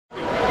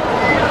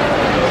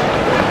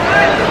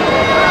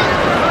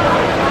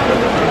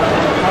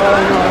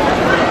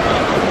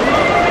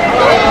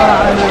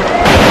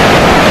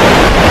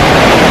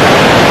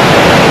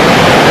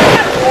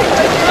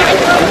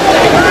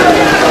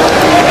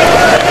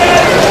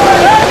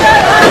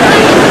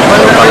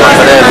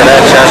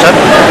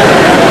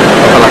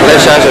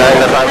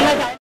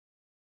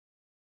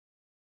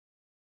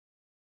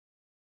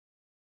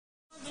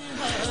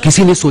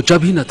किसी ने सोचा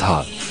भी न था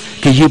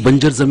कि ये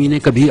बंजर जमीनें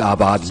कभी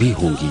आबाद भी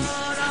होंगी,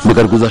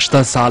 मगर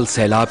गुज़श्ता साल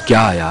सैलाब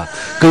क्या आया,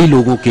 कई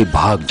लोगों के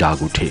भाग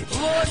जाग उठे।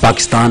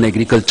 पाकिस्तान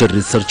एग्रीकल्चर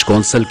रिसर्च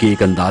काउंसिल के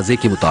एक अंदाजे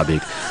के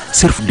मुताबिक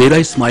सिर्फ डेरा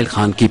इस्माइल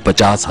खान की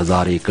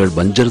 50,000 एकड़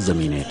बंजर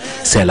जमीनें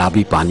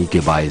सैलाबी पानी के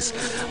बायस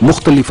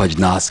मुख्तलिफ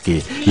अजनास के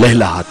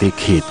लहलहाते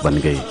खेत बन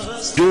गए।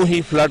 जो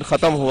ही फ्लड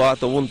खत्म हुआ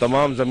तो उन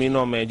तमाम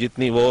जमीनों में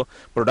जितनी वो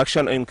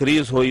प्रोडक्शन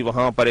इंक्रीज हुई,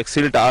 वहां पर एक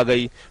सिल्ट आ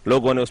गई,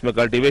 लोगों ने उसमें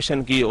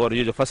कल्टीवेशन की, और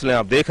ये जो फसलें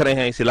आप देख रहे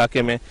हैं इस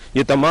इलाके में,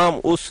 ये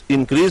तमाम उस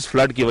इंक्रीज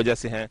फ्लड की वजह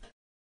से हैं।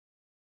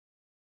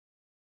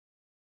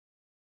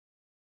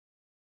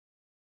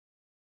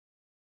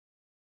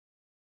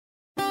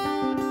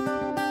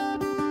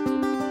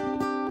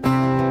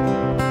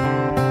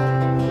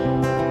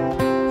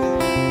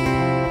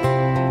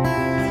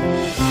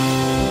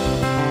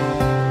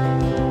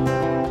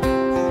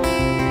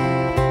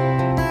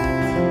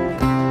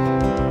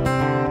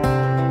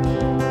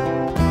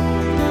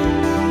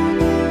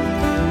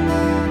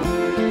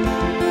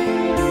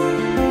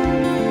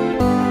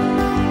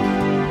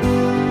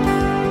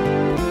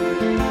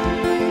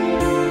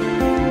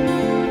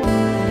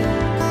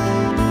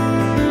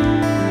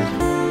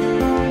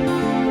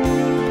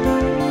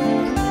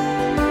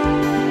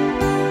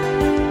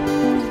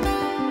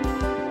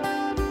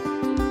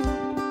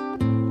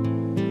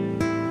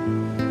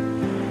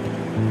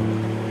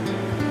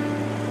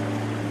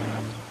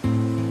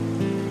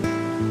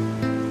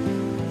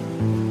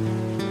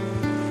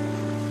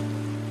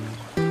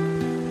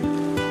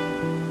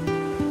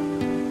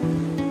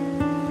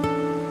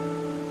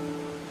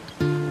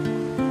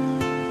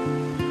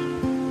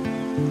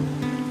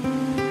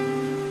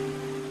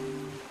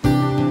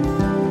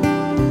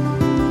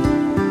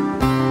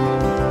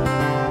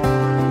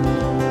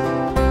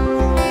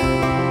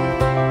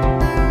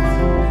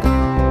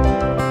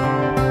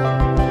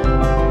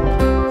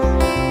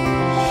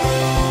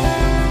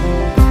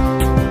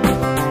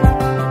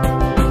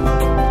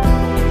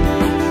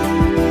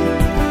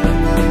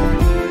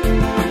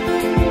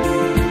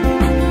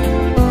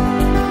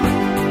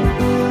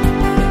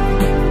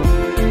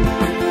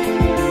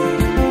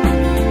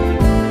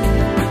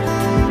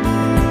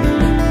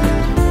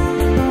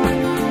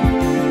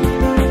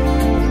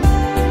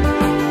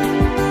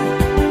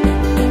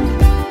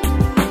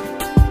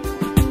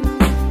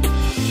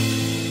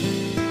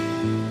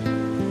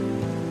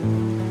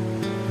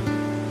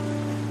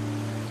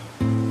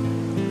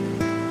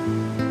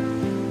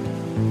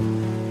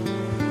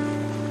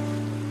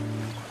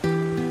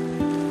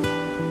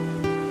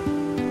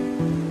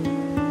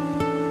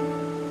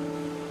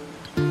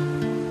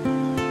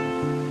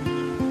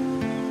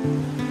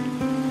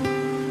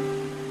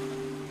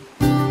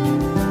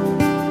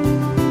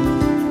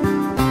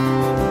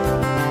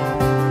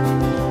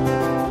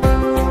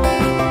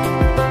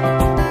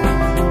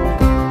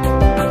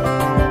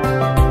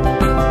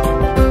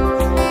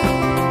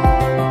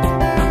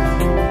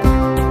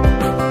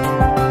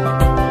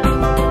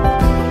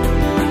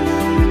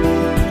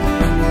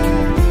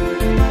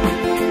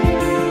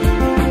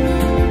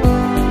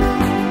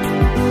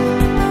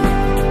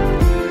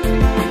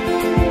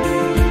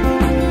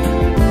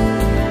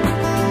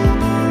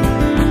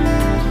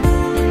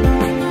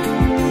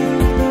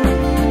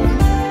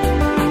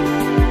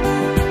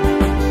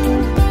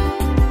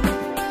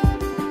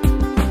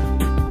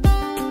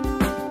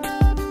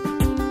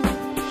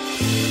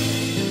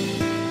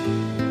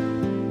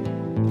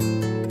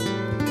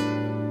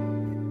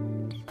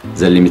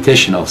 The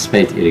limitation of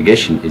spate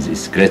irrigation is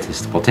its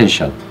greatest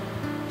potential.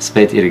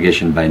 Spate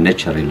irrigation by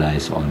nature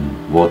relies on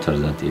water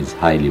that is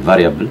highly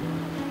variable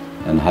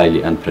and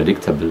highly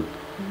unpredictable,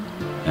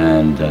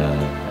 and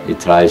it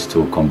tries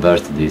to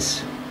convert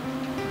this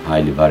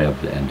highly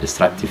variable and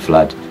destructive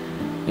flood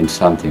into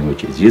something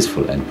which is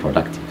useful and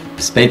productive.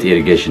 Spate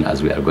irrigation,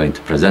 as we are going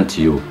to present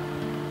to you,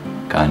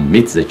 can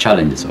meet the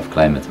challenges of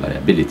climate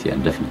variability,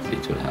 and definitely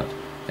it will have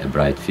a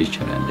bright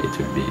future, and it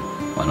will be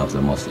one of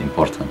the most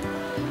important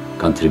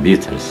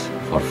contributors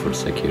for food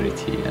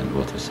security and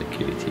water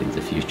security in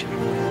the future.